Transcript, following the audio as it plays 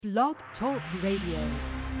Blog Talk Radio.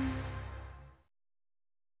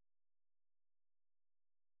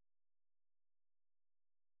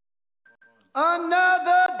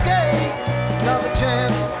 Another day, another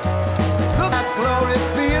chance. Look at glorious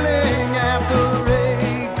feeling after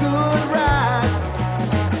a good ride.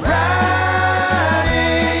 Riding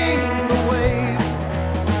the wave.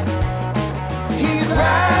 He's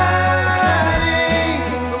riding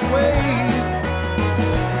the wave.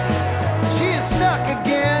 She is stuck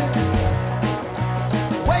again,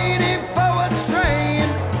 waiting for a train.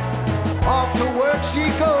 Off to work she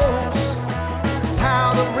goes.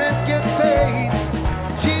 How the rent gets paid.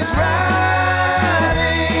 She's riding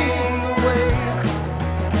the wave.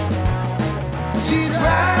 She's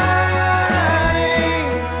riding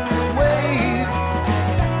the wave.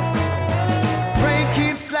 Rain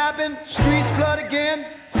keeps slapping, streets flood again.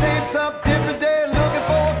 Same stuff, different day, looking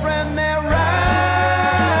for a friend. They're riding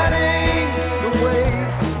the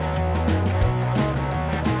wave.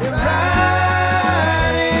 They're riding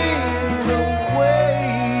the wave.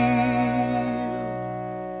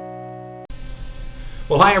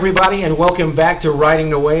 Well, hi, everybody, and welcome back to Riding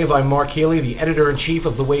the Wave. I'm Mark Healy, the editor-in-chief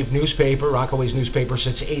of the Wave newspaper, Rockaway's newspaper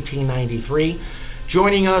since 1893.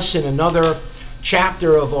 Joining us in another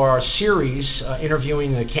chapter of our series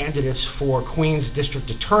interviewing the candidates for Queens District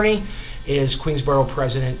Attorney is Queens Borough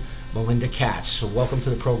President Melinda Katz. So welcome to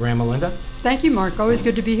the program, Melinda. Thank you, Mark. Always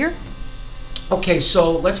good to be here. Okay,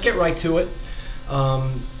 so let's get right to it.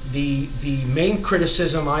 The main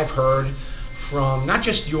criticism I've heard from not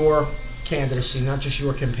just your candidacy, not just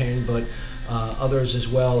your campaign, but others as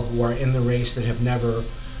well who are in the race that have never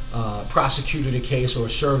prosecuted a case or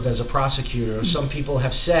served as a prosecutor. Some people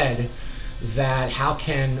have said that how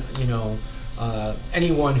can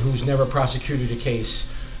anyone who's never prosecuted a case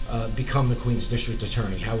become the Queens District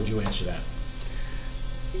Attorney? How would you answer that?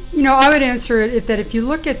 I would answer it that if you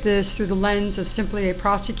look at this through the lens of simply a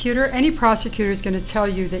prosecutor, any prosecutor is going to tell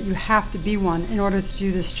you that you have to be one in order to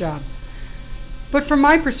do this job. But from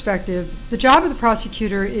my perspective, the job of the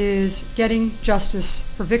prosecutor is getting justice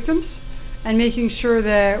for victims and making sure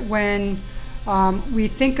that when we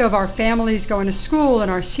think of our families going to school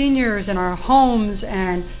and our seniors and our homes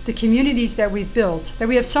and the communities that we've built, that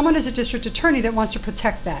we have someone as a district attorney that wants to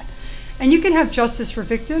protect that. And you can have justice for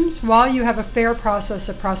victims while you have a fair process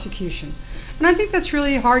of prosecution. And I think that's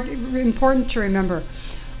really important to remember.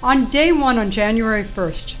 On day one, on January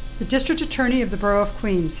 1st, the district attorney of the Borough of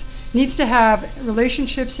Queens needs to have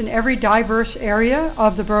relationships in every diverse area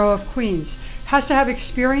of the Borough of Queens, has to have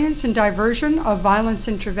experience in diversion of violence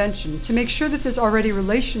intervention to make sure that there's already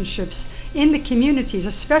relationships in the communities,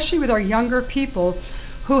 especially with our younger people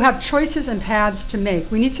who have choices and paths to make.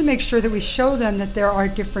 We need to make sure that we show them that there are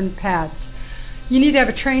different paths. You need to have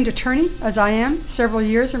a trained attorney, as I am, several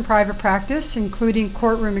years in private practice, including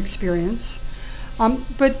courtroom experience.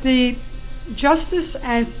 But the justice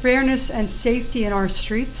and fairness and safety in our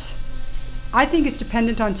streets, I think it's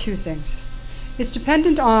dependent on two things. It's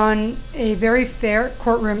dependent on a very fair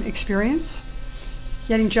courtroom experience,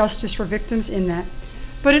 getting justice for victims in that.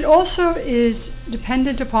 But it also is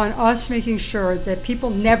dependent upon us making sure that people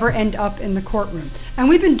never end up in the courtroom. And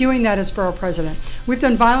we've been doing that as Borough President. We've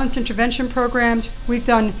done violence intervention programs. We've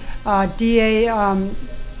done DA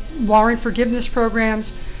warrant forgiveness programs.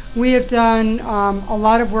 We have done a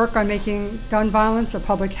lot of work on making gun violence a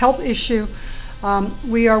public health issue.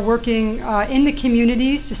 We are working in the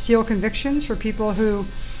communities to seal convictions for people who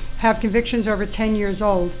have convictions over 10 years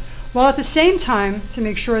old, while at the same time to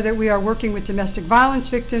make sure that we are working with domestic violence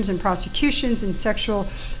victims and prosecutions and sexual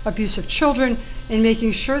abuse of children and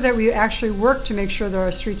making sure that we actually work to make sure that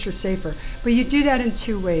our streets are safer. But you do that in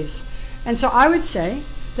two ways. And so I would say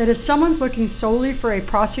that if someone's looking solely for a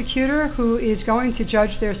prosecutor who is going to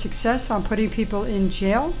judge their success on putting people in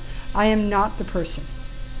jail, I am not the person.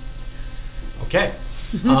 Okay.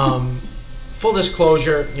 Full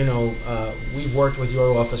disclosure, we've worked with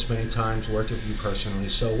your office many times, worked with you personally,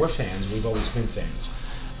 so we're fans. We've always been fans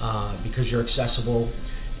because you're accessible,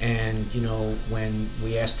 and, when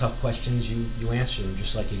we ask tough questions, you answer them,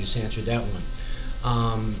 just like you just answered that one.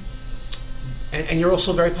 And you're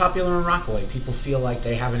also very popular in Rockaway. People feel like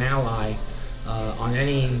they have an ally on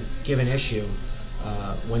any given issue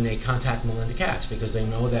when they contact Melinda Katz because they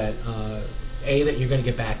know that that you're going to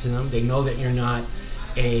get back to them. They know that you're not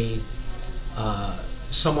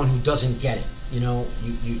someone who doesn't get it. You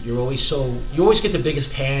always get the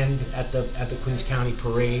biggest hand at the Queens County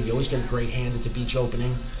Parade. You always get a great hand at the beach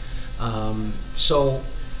opening. So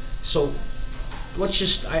let's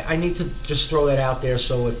I need to just throw that out there.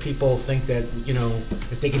 So if people think that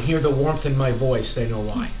if they can hear the warmth in my voice, they know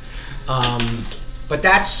why. But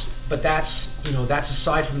that's but that's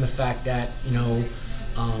aside from the fact that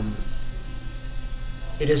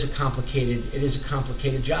it is a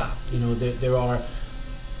complicated job.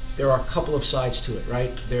 There are a couple of sides to it,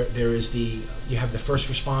 right? There is you have the first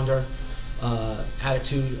responder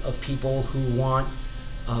attitude of people who want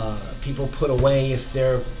people put away if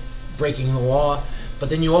they're breaking the law, but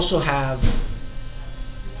then you also have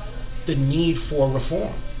the need for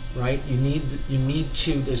reform, right? You need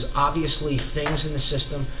to. There's obviously things in the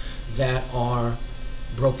system that are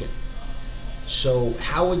broken. So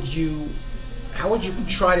how would you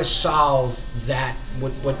try to solve that,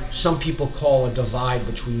 what some people call a divide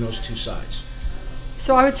between those two sides?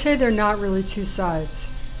 So I would say they're not really two sides.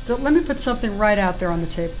 So let me put something right out there on the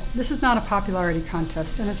table. This is not a popularity contest,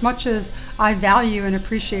 and as much as I value and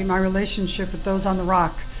appreciate my relationship with those on the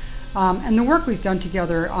Rock, and the work we've done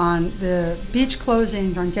together on the beach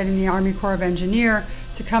closings, on getting the Army Corps of Engineers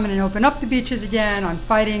to come in and open up the beaches again, on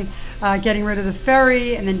fighting, getting rid of the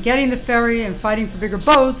ferry, and then getting the ferry and fighting for bigger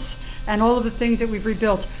boats, and all of the things that we've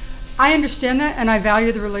rebuilt. I understand that, and I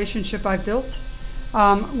value the relationship I've built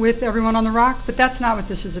with everyone on the Rock, but that's not what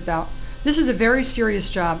this is about. This is a very serious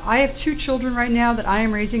job. I have 2 children right now that I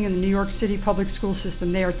am raising in the New York City public school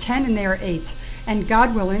system. They are 10 and they are 8. And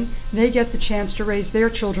God willing, they get the chance to raise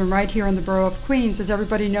their children right here in the borough of Queens. As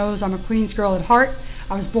everybody knows, I'm a Queens girl at heart.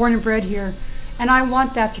 I was born and bred here, and I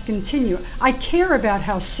want that to continue. I care about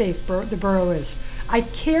how safe the borough is. I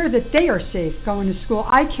care that they are safe going to school.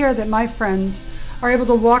 I care that my friends are able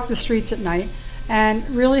to walk the streets at night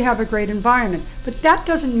and really have a great environment. But that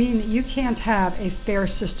doesn't mean that you can't have a fair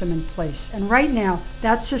system in place. And right now,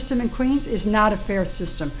 that system in Queens is not a fair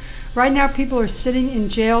system. Right now, people are sitting in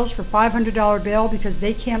jails for $500 bail because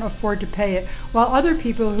they can't afford to pay it, while other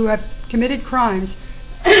people who have committed crimes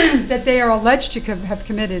that they are alleged to have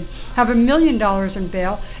committed have $1 million in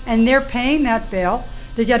bail, and they're paying that bail.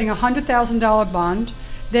 They're getting a $100,000 bond.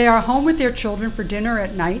 They are home with their children for dinner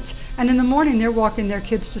at night, and in the morning they're walking their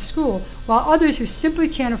kids to school, while others who simply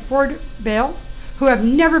can't afford bail, who have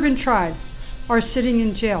never been tried, are sitting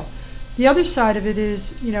in jail. The other side of it is,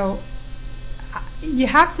 you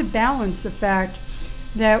have to balance the fact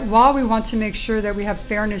that while we want to make sure that we have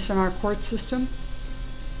fairness in our court system,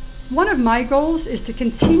 one of my goals is to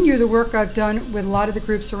continue the work I've done with a lot of the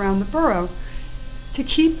groups around the borough to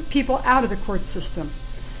keep people out of the court system.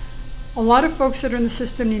 A lot of folks that are in the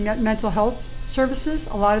system need mental health services.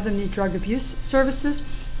 A lot of them need drug abuse services.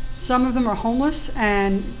 Some of them are homeless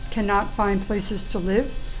and cannot find places to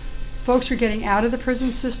live. Folks are getting out of the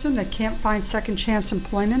prison system that can't find second chance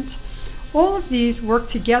employment. All of these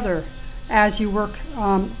work together as you work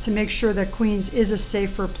to make sure that Queens is a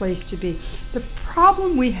safer place to be. The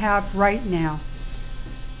problem we have right now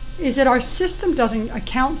is that our system doesn't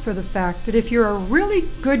account for the fact that if you're a really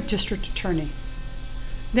good district attorney,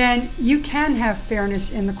 then you can have fairness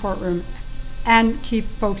in the courtroom and keep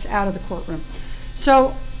folks out of the courtroom.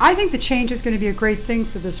 So I think the change is going to be a great thing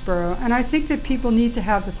for this borough, and I think that people need to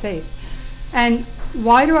have the faith. And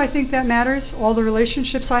why do I think that matters? All the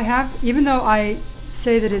relationships I have, even though I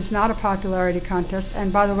say that it's not a popularity contest,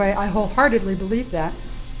 and by the way, I wholeheartedly believe that,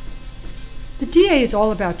 the DA is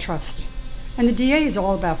all about trust, and the DA is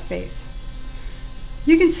all about faith.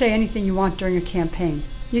 You can say anything you want during a campaign.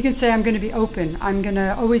 You can say, I'm going to be open, I'm going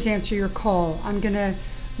to always answer your call, I'm going to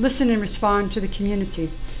listen and respond to the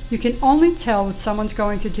community. You can only tell what someone's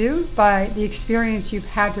going to do by the experience you've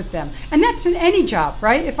had with them. And that's in any job,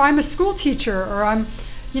 right? If I'm a school teacher or I'm,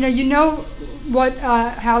 you know what,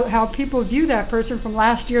 how people view that person from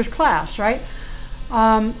last year's class, right?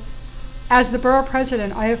 As the borough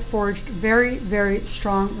president, I have forged very, very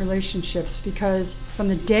strong relationships because from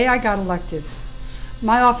the day I got elected,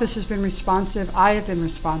 my office has been responsive, I have been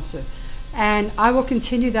responsive. And I will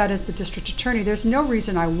continue that as the district attorney. There's no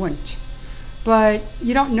reason I wouldn't. But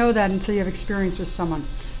you don't know that until you have experience with someone.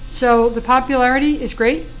 So the popularity is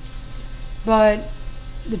great, but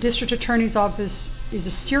the district attorney's office is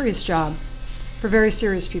a serious job for very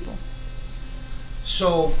serious people.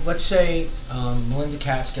 So let's say Melinda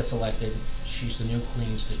Katz gets elected. She's the new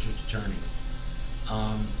Queens district attorney.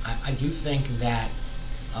 I do think that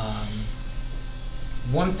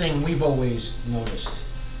one thing we've always noticed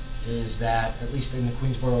is that, at least in the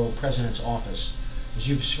Queensborough President's office, is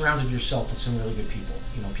you've surrounded yourself with some really good people.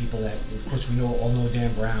 People that, of course, we all know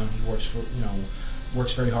Dan Brown. He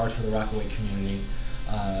works very hard for the Rockaway community.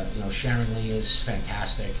 Sharon Lee is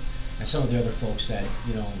fantastic, and some of the other folks that that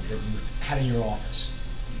you've had in your office.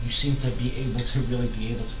 You seem to be able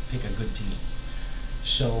to pick a good team.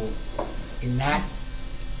 So, in that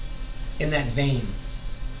vein,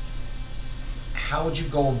 how would you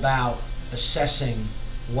go about assessing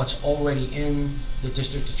what's already in the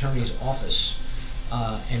district attorney's office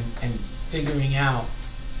and figuring out,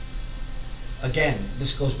 again, this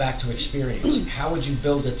goes back to experience. How would you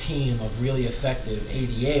build a team of really effective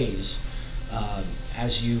ADAs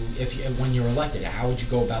when you're elected? How would you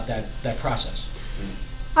go about that process?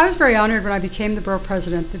 I was very honored when I became the borough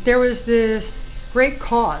president that there was this great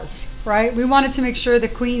cause, right? We wanted to make sure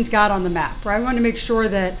that Queens got on the map, right? We wanted to make sure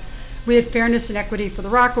that we had fairness and equity for the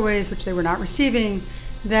Rockaways, which they were not receiving,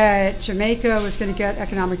 that Jamaica was going to get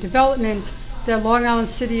economic development, that Long Island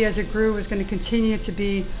City as it grew was going to continue to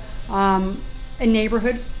be a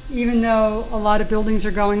neighborhood, even though a lot of buildings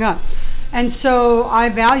are going up. And so I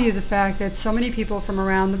value the fact that so many people from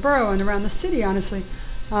around the borough and around the city, honestly,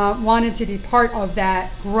 wanted to be part of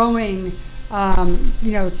that growing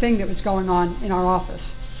thing that was going on in our office.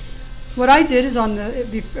 What I did is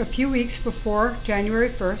a few weeks before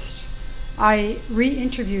January 1st, I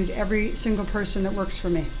re-interviewed every single person that works for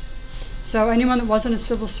me. So anyone that wasn't a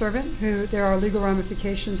civil servant, there are legal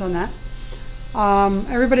ramifications on that.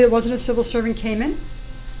 Everybody that wasn't a civil servant came in,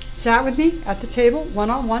 sat with me at the table,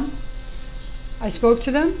 one-on-one. I spoke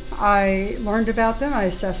to them, I learned about them, I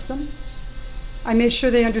assessed them. I made sure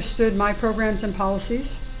they understood my programs and policies,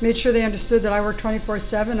 made sure they understood that I work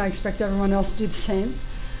 24/7, I expect everyone else to do the same.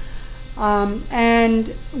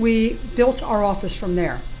 And we built our office from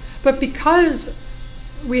there. But because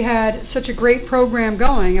we had such a great program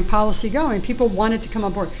going and policy going, people wanted to come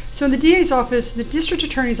on board. So in the DA's office, the district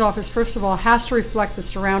attorney's office, first of all, has to reflect the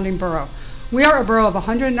surrounding borough. We are a borough of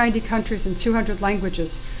 190 countries and 200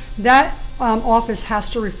 languages. That office has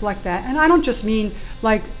to reflect that. And I don't just mean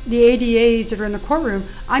like the ADAs that are in the courtroom.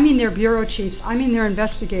 I mean their bureau chiefs. I mean their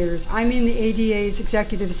investigators. I mean the ADA's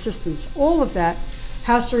executive assistants. All of that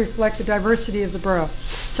has to reflect the diversity of the borough.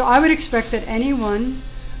 So I would expect that anyone,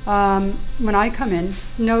 when I come in,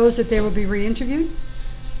 knows that they will be re-interviewed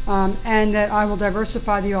and that I will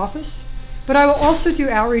diversify the office. But I will also do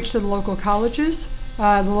outreach to the local colleges,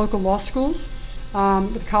 the local law schools,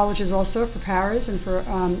 the colleges also for paras and for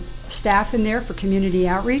staff in there for community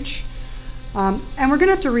outreach. And we're going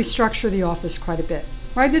to have to restructure the office quite a bit.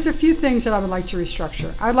 Right? There's a few things that I would like to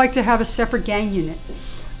restructure. I'd like to have a separate gang unit.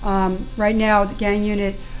 Right now, the gang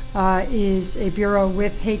unit is a bureau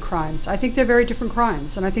with hate crimes. I think they're very different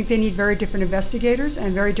crimes, and I think they need very different investigators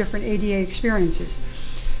and very different ADA experiences.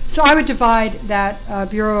 So I would divide that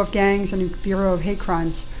Bureau of Gangs and Bureau of Hate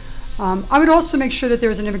Crimes. I would also make sure that there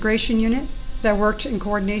was an immigration unit that worked in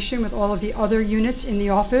coordination with all of the other units in the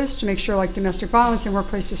office to make sure like domestic violence and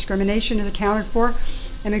workplace discrimination is accounted for,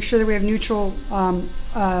 and make sure that we have neutral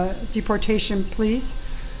deportation pleas.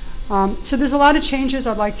 So there's a lot of changes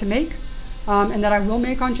I'd like to make and that I will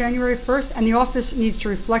make on January 1st, and the office needs to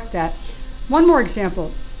reflect that. One more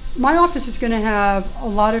example. My office is going to have a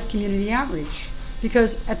lot of community outreach because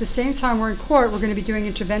at the same time we're in court, we're going to be doing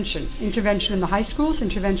intervention in the high schools,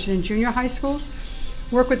 intervention in junior high schools,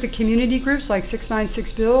 work with the community groups like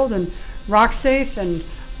 696 Build and RockSafe and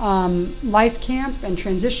Life Camp and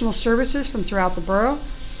transitional services from throughout the borough.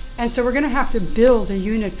 And so we're going to have to build a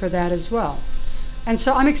unit for that as well. And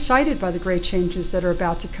so I'm excited by the great changes that are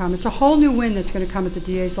about to come. It's a whole new wind that's going to come at the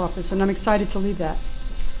DA's office, and I'm excited to lead that.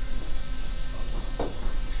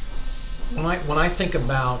 When I think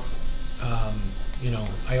about,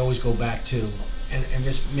 I always go back to, and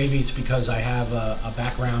this, maybe it's because I have a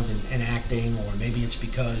background in acting, or maybe it's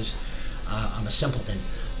because I'm a simpleton,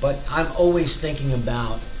 but I'm always thinking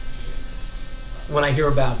about, when I hear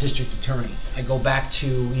about district attorney, I go back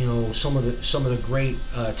to some of the great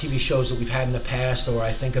TV shows that we've had in the past, or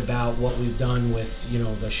I think about what we've done with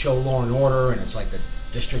the show Law and Order, and it's like the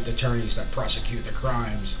district attorneys that prosecute the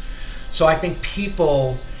crimes. So I think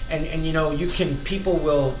people, and people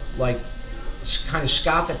will like kind of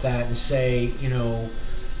scoff at that and say, isn't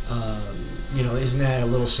that a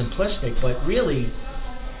little simplistic? But really,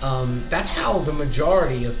 that's how the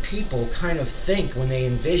majority of people kind of think when they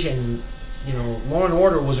envision. Law and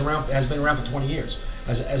Order has been around for 20 years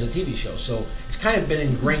as a TV show, so it's kind of been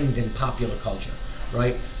ingrained in popular culture,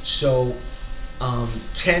 right? So,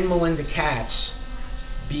 can Melinda Katz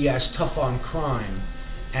be as tough on crime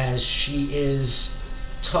as she is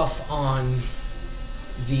tough on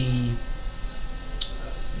the,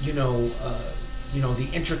 the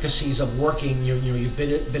intricacies of working? You've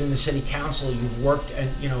been in the city council, you've worked,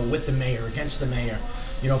 with the mayor, against the mayor,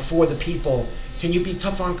 for the people. Can you be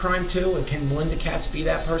tough on crime too? And can Melinda Katz be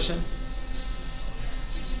that person?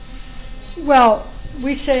 Well,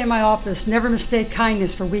 we say in my office, never mistake kindness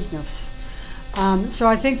for weakness. So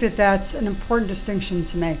I think that that's an important distinction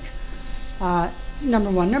to make. Number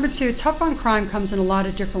one. Number two, tough on crime comes in a lot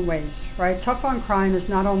of different ways, right? Tough on crime is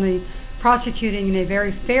not only prosecuting in a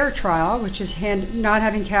very fair trial, which is not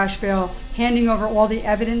having cash bail, handing over all the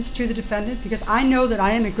evidence to the defendant, because I know that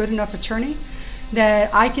I am a good enough attorney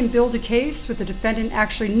that I can build a case with the defendant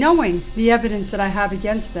actually knowing the evidence that I have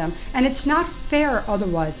against them. And it's not fair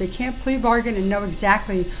otherwise. They can't plea bargain and know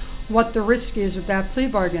exactly what the risk is of that plea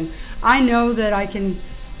bargain. I know that I can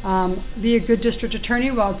be a good district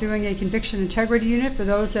attorney while doing a conviction integrity unit for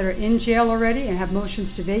those that are in jail already and have motions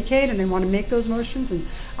to vacate and they want to make those motions, and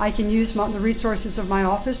I can use the resources of my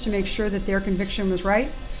office to make sure that their conviction was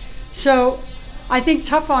right. So I think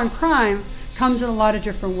tough on crime comes in a lot of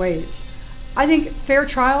different ways. I think fair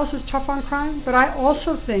trials is tough on crime, but I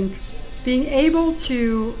also think being able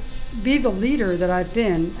to be the leader that I've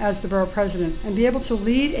been as the borough president and be able to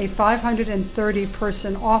lead a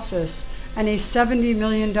 530-person office and a $70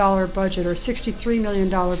 million budget or $63 million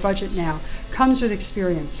budget now comes with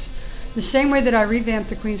experience. The same way that I revamped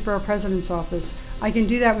the Queensborough President's office, I can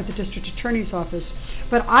do that with the District Attorney's office.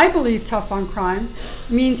 But I believe tough on crime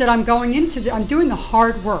means that I'm doing the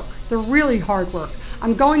hard work, the really hard work.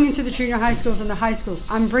 I'm going into the junior high schools and the high schools.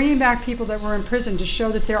 I'm bringing back people that were in prison to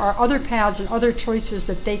show that there are other paths and other choices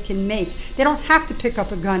that they can make. They don't have to pick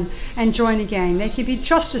up a gun and join a gang. They can be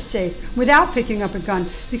just as safe without picking up a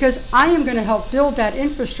gun, because I am going to help build that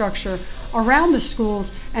infrastructure around the schools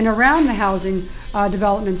and around the housing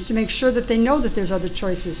developments to make sure that they know that there's other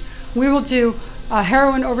choices. We will do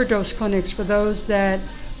heroin overdose clinics for those that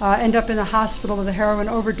end up in the hospital with a heroin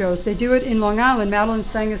overdose. They do it in Long Island. Madeline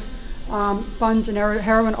Sangus funds an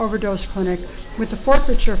heroin overdose clinic with the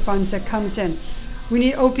forfeiture funds that comes in. We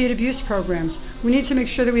need opiate abuse programs. We need to make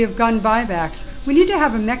sure that we have gun buybacks. We need to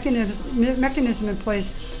have a mechanism in place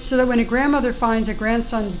so that when a grandmother finds a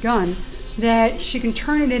grandson's gun, that she can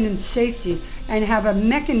turn it in safety and have a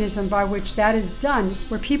mechanism by which that is done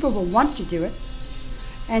where people will want to do it,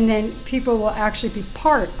 and then people will actually be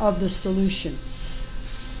part of the solution.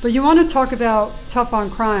 But you want to talk about tough on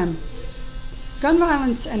crime. Gun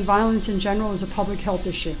violence and violence in general is a public health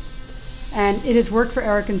issue. And it has worked for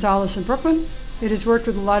Eric Gonzalez in Brooklyn. It has worked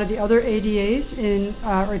with a lot of the other DAs in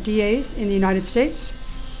the United States.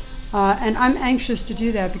 And I'm anxious to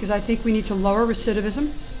do that because I think we need to lower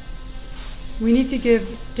recidivism. We need to give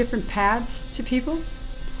different paths to people.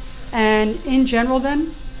 And in general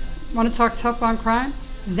then, want to talk tough on crime?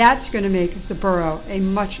 That's going to make the borough a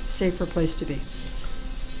much safer place to be.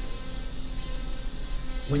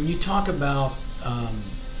 When you talk about,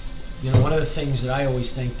 one of the things that I always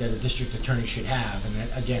think that a district attorney should have, and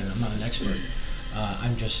again, I'm not an expert,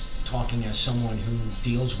 I'm just talking as someone who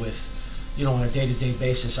deals with, on a day-to-day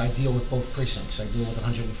basis, I deal with both precincts. I deal with the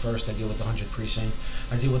 101st, I deal with the 100th precinct,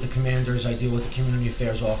 I deal with the commanders, I deal with the community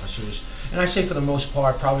affairs officers, and I say for the most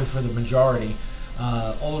part, probably for the majority,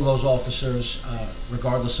 all of those officers,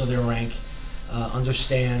 regardless of their rank,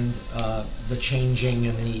 understand the changing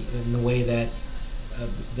and the way that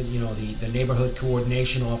the neighborhood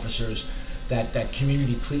coordination officers, that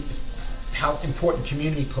community how important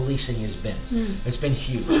community policing has been. It's been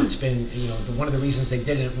huge. It's been one of the reasons they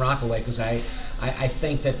did it in Rockaway, because I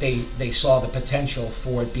think that they saw the potential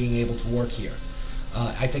for it being able to work here.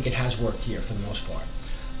 I think it has worked here for the most part.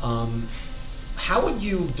 How would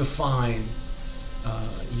you define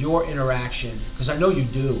your interaction? Because I know you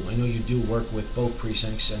do work with both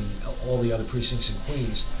precincts and all the other precincts in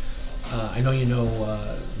Queens. I know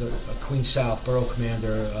the Queens South Borough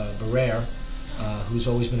Commander Barrere, who's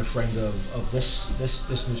always been a friend of this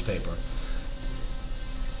newspaper.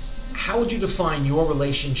 How would you define your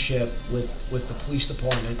relationship with the police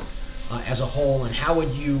department as a whole, and how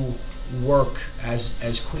would you work as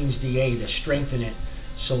Queens DA to strengthen it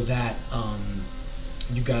so that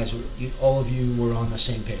all of you were on the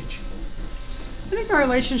same page? I think our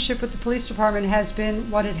relationship with the police department has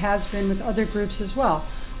been what it has been with other groups as well.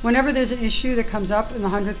 Whenever there's an issue that comes up in the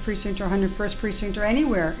 100th precinct or 101st precinct or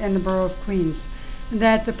anywhere in the borough of Queens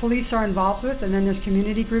that the police are involved with, and then there's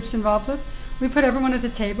community groups involved with, we put everyone at the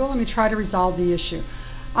table and we try to resolve the issue.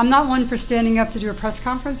 I'm not one for standing up to do a press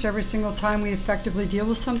conference every single time we effectively deal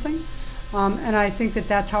with something, and I think that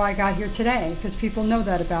that's how I got here today, because people know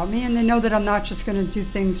that about me, and they know that I'm not just going to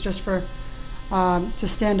do things just for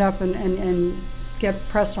to stand up and get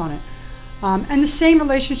pressed on it. And the same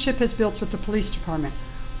relationship has built with the police department,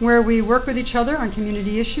 where we work with each other on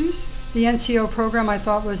community issues. The NCO program I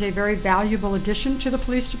thought was a very valuable addition to the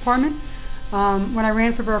police department. When I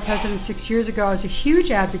ran for borough president 6 years ago, I was a huge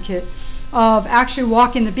advocate of actually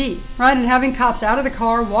walking the beat, right, and having cops out of the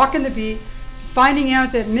car, walking the beat, finding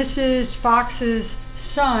out that Mrs. Fox's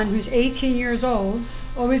son, who's 18 years old,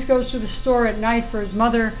 always goes to the store at night for his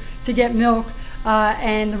mother to get milk,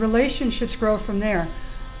 and the relationships grow from there.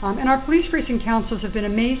 And our police precinct councils have been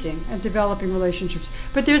amazing at developing relationships.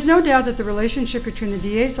 But there's no doubt that the relationship between the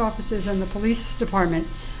DA's offices and the police department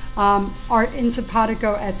are in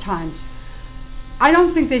simpatico at times. I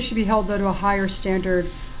don't think they should be held, though, to a higher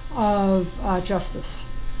standard of justice.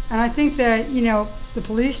 And I think that, the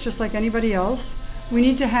police, just like anybody else, we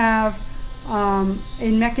need to have a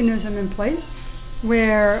mechanism in place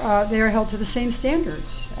where they are held to the same standards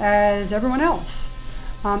as everyone else.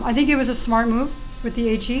 I think it was a smart move with the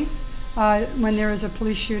AG when there was a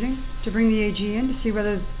police shooting to bring the AG in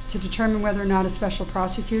to determine whether or not a special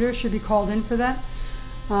prosecutor should be called in for that,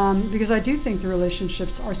 because I do think the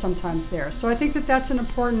relationships are sometimes there. So I think that that's an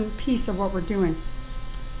important piece of what we're doing.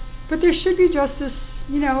 But there should be justice,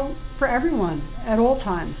 for everyone at all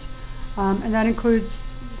times, and that includes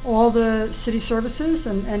all the city services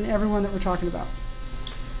and everyone that we're talking about.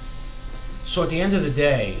 So at the end of the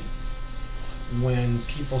day, when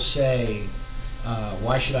people say,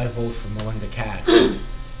 why should I vote for Melinda Katz,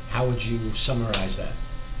 how would you summarize that?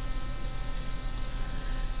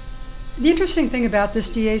 The interesting thing about this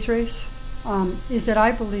DA's race is that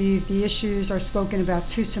I believe the issues are spoken about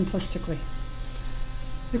too simplistically.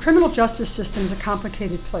 The criminal justice system is a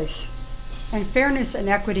complicated place, and fairness and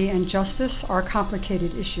equity and justice are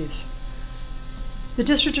complicated issues. The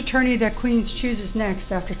district attorney that Queens chooses next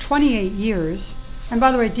after 28 years, and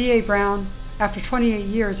by the way, D.A. Brown, after 28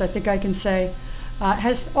 years, I think I can say,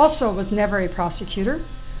 was never a prosecutor,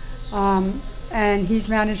 and he's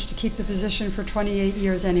managed to keep the position for 28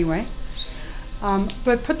 years anyway.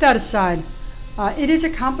 But put that aside, it is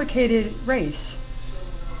a complicated race.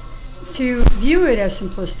 To view it as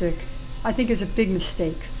simplistic, I think, is a big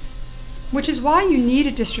mistake, which is why you need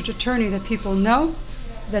a district attorney that people know,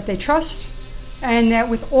 that they trust, and that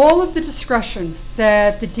with all of the discretion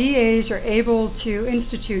that the DAs are able to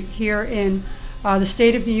institute here in the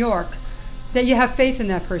state of New York, that you have faith in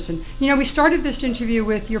that person. We started this interview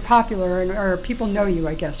with you're popular, or people know you,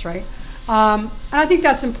 I guess, right? And I think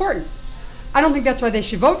that's important. I don't think that's why they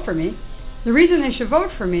should vote for me. The reason they should vote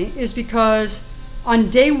for me is because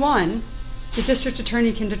on day one, the district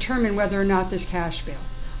attorney can determine whether or not there's cash bail.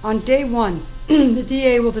 On day one, the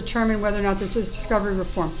DA will determine whether or not there's discovery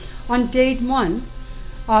reform. On day one,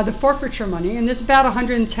 the forfeiture money, and there's about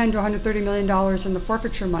 $110 to $130 million in the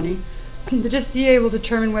forfeiture money, the DA will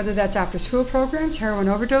determine whether that's after-school programs, heroin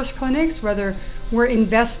overdose clinics, whether we're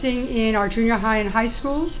investing in our junior high and high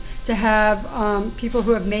schools to have people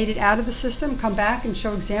who have made it out of the system come back and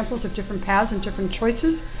show examples of different paths and different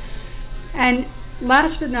choices. And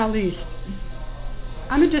last but not least,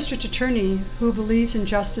 I'm a district attorney who believes in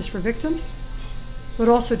justice for victims, but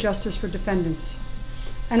also justice for defendants.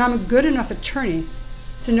 And I'm a good enough attorney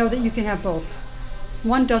to know that you can have both.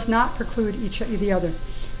 One does not preclude the other.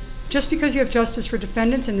 Just because you have justice for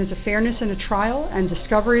defendants and there's a fairness in a trial and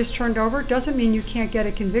discovery is turned over doesn't mean you can't get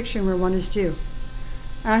a conviction where one is due.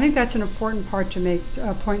 And I think that's an important point to make.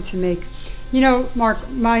 Mark,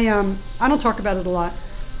 I don't talk about it a lot,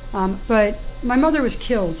 but my mother was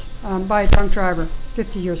killed by a drunk driver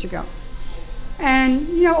 50 years ago.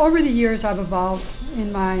 And, over the years I've evolved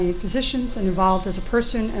in my positions and evolved as a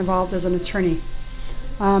person, evolved as an attorney.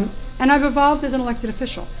 And I've evolved as an elected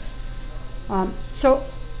official. So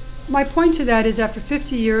my point to that is after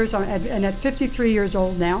 50 years, and at 53 years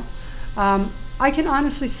old now, I can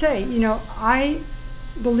honestly say, I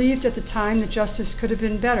believed at the time that justice could have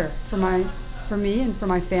been better for me and for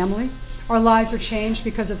my family. Our lives were changed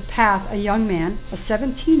because of the path a young man, a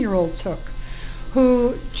 17-year-old, took,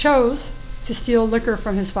 who chose to steal liquor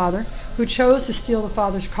from his father, who chose to steal the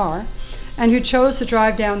father's car, and who chose to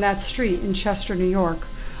drive down that street in Chester, New York,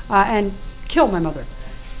 and kill my mother.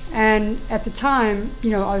 And at the time, I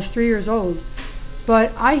was 3 years old,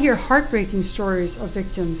 but I hear heartbreaking stories of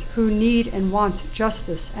victims who need and want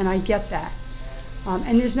justice, and I get that.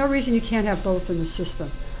 And there's no reason you can't have both in the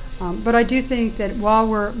system. But I do think that while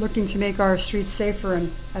we're looking to make our streets safer,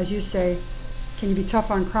 and as you say, can you be tough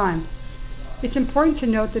on crime, it's important to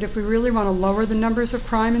note that if we really want to lower the numbers of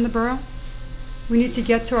crime in the borough, we need to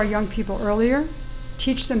get to our young people earlier,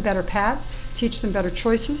 teach them better paths, teach them better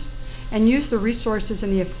choices, and use the resources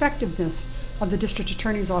and the effectiveness of the district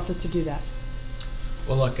attorney's office to do that.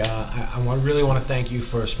 Well, look, I really want to thank you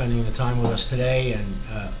for spending the time with us today and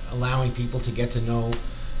allowing people to get to know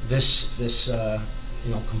this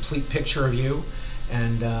complete picture of you.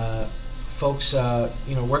 And folks,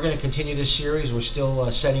 we're going to continue this series. We're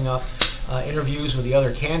still setting up interviews with the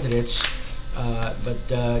other candidates, but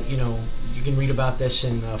you can read about this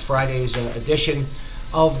in Friday's edition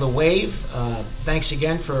of The Wave. Thanks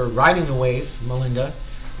again for riding the wave, Melinda,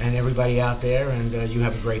 and everybody out there, and you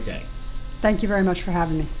have a great day. Thank you very much for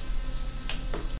having me.